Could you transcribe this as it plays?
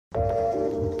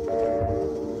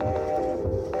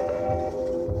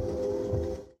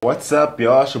What's up,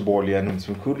 y'all? It's your boy Leon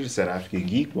from South African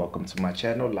Geek. Welcome to my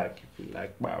channel. Like if you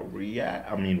like my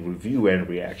review and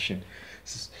reaction.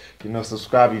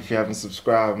 Subscribe if you haven't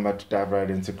subscribed. I'm about to dive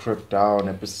right into KRYPTON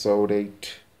episode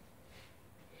 8.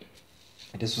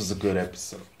 This was a good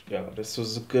episode. Yeah, this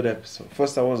was a good episode.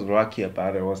 First, I was rocky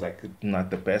about it. I was like, not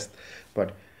the best,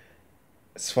 but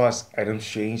as far as Adam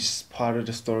Strange's part of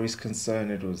the story is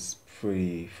concerned, it was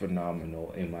pretty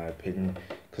phenomenal in my opinion,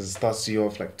 because it starts you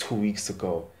off like 2 weeks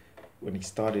ago when he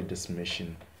started this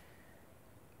mission,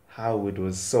 how it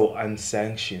was so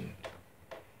unsanctioned.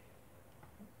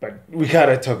 But we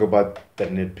gotta talk about the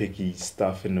nitpicky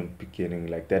stuff in the beginning.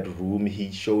 Like that room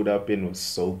he showed up in was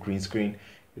so green screen.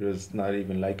 It was not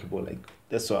even likable. Like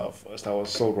that's why at first I was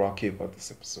so rocky about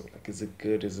this episode. Like, is it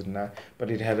good? Is it not?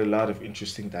 But it had a lot of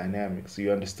interesting dynamics.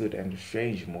 You understood Andrew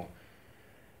Strange more.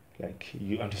 Like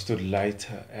you understood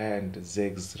Lighter and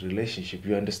Zeg's relationship.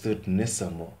 You understood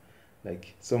Nissa more.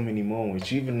 Like so many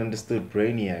moments. You even understood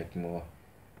Brainiac more.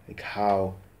 Like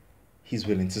how he's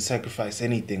willing to sacrifice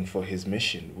anything for his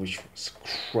mission, which was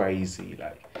crazy.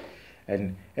 Like,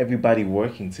 and everybody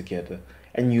working together.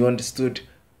 And you understood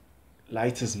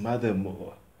Lighter's mother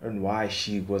more and why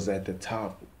she was at the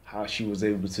top. How she was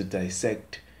able to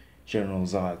dissect General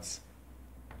Zod's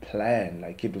plan.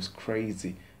 Like it was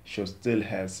crazy. Show still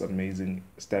has amazing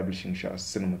establishing shots.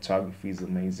 Cinematography is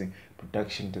amazing.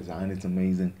 Production design is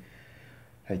amazing.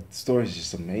 Like the story is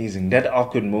just amazing. That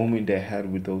awkward moment they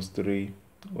had with those three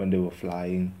when they were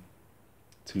flying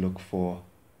to look for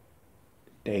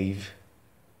Dave's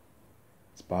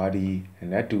body,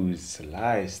 and that dude is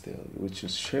alive still, which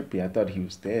was trippy. I thought he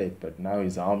was dead, but now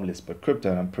he's armless. But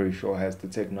KRYPTON, I'm pretty sure, has the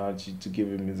technology to give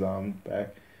him his arm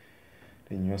back.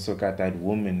 Then you also got that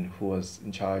woman who was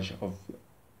in charge of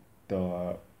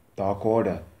the Dark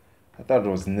Order. I thought it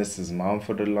was Nissa's mom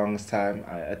for the longest time.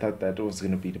 I thought that was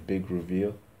going to be the big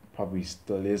reveal. Probably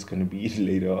still is going to be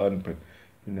later on, but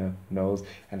who knows.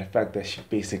 And the fact that she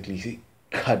basically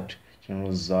cut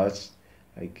General Zod's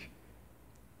like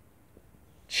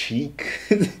cheek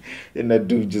and that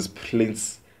dude just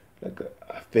plinks like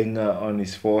a finger on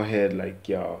his forehead, like,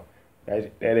 yo,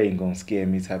 that ain't gonna scare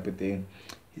me type of thing.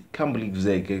 I can't believe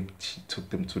she took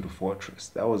them to the fortress.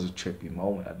 That was a trippy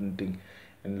moment. I didn't think,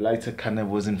 and Lighter kind of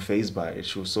wasn't fazed by it.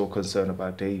 She was so concerned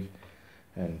about Dave,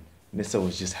 and Nissa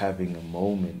was just having a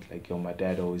moment. Like, yo, my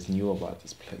dad always knew about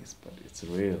this place, but it's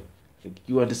real. Like,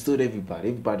 you understood everybody.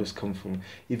 Everybody was coming from,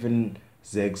 even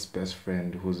Zeg's best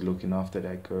friend who was looking after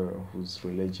that girl who's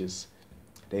religious.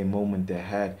 That moment they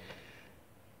had,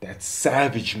 that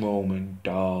savage moment,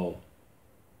 dog.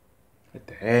 At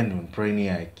the end, when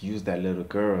Brainiac used that little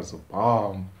girl as a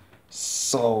bomb,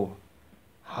 so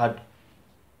hot,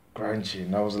 crunchy,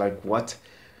 and I was like, what?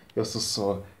 You also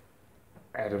saw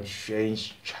Adam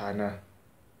Strange trying to,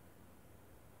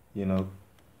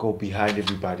 go behind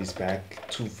everybody's back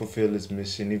to fulfill his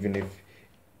mission, even if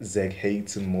Zeg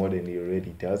hates him more than he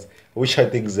already does. Which I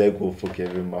think Zeg will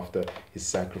forgive him after his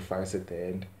sacrifice at the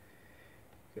end.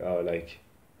 Like,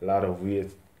 a lot of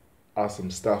weird, awesome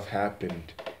stuff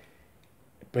happened.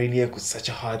 Brainiac was such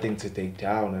a hard thing to take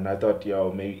down, and I thought,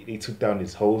 yo, maybe they took down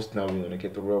his host, now we're gonna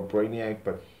get the real Brainiac,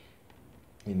 but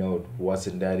it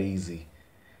wasn't that easy.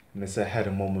 And I had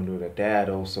a moment with her dad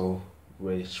also,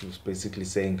 where she was basically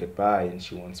saying goodbye and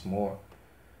she wants more.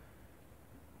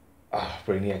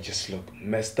 Brainiac just looked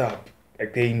messed up.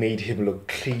 Like they made him look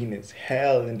clean as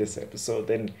hell in this episode.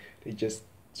 Then they just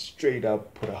straight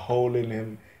up put a hole in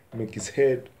him, make his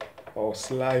head all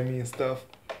slimy and stuff.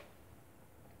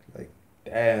 Like,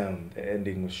 damn, the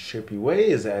ending was trippy. Where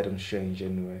is Adam Strange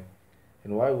anyway?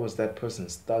 And why was that person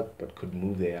stuck but could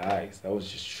move their eyes? That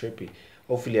was just trippy.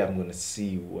 Hopefully I'm gonna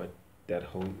see what that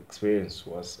whole experience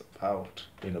was about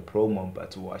in a promo I'm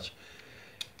about to watch.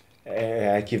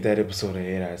 I give that episode an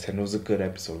 8 out of 10. It was a good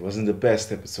episode. It wasn't the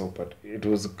best episode, but it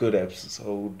was a good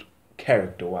episode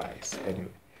character-wise.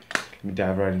 Anyway, let me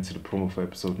dive right into the promo for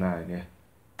episode 9, yeah?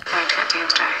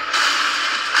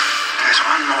 There's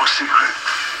one more secret.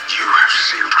 You have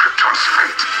sealed KRYPTON's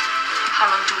fate. How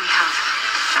long do we have?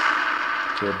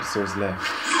 2 episodes left.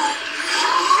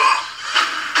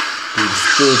 He's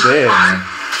still there, man.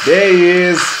 There he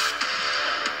is!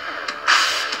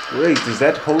 Wait, is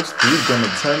that host dude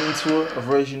gonna turn into a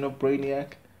version of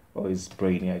Brainiac? Or is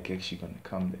Brainiac actually gonna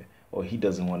come there? Or he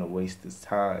doesn't want to waste his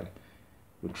time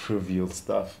with trivial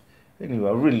stuff? Anyway,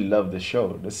 I really love the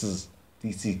show. This is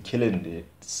DC killing the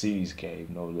series game,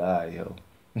 no lie, yo.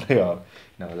 Yo,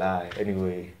 no lie.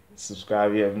 Anyway,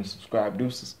 subscribe if you haven't subscribed,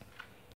 deuces.